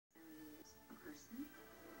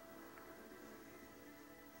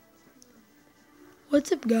What's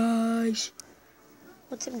up, guys?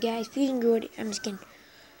 What's up, guys? If you enjoyed it, I'm just kidding.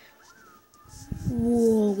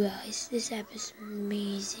 Whoa, guys, this app is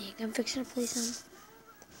amazing. I'm fixing to play some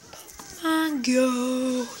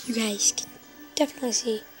Go. You guys can definitely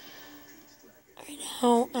see right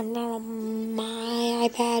now I'm not on my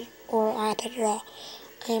iPad or iPad at all.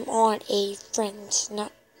 I am on a friend's,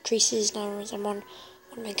 not Trace's, not ours. I'm on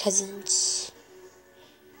one of my cousins.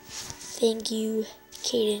 Thank you,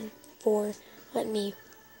 Caden, for letting me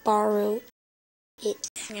borrow it.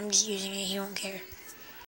 I'm just using it. He won't care.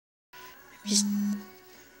 I'm just.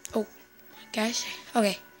 Oh, guys.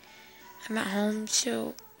 Okay, I'm at home,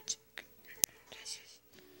 so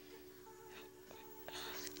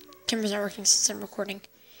camera's not working since I'm recording,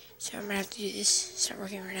 so I'm gonna have to do this. It's not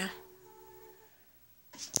working right now.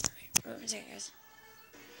 Wait 1 second, guys.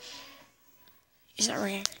 It's not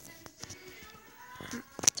working.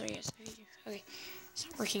 Sorry, guys. Okay, it's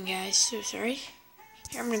not working, guys. So sorry.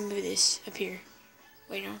 Here, I'm gonna move this up here.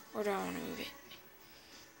 Wait, no. Where do I want to move it?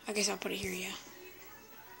 I guess I'll put it here. Yeah.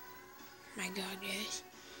 My God, guys,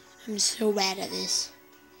 I'm so bad at this.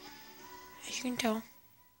 As you can tell,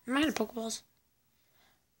 I'm out of Pokeballs.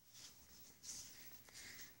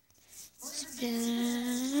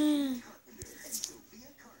 Spin.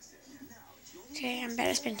 Okay, I'm bad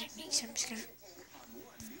at spin techniques, so I'm just gonna.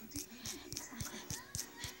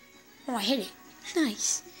 Oh, I hit it.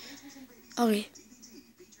 Nice. Okay.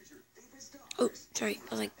 Oh, sorry. I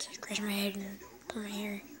was like scratching my head and pulling my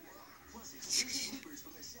hair.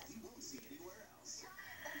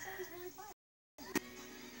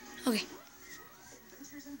 Okay.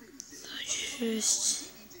 Just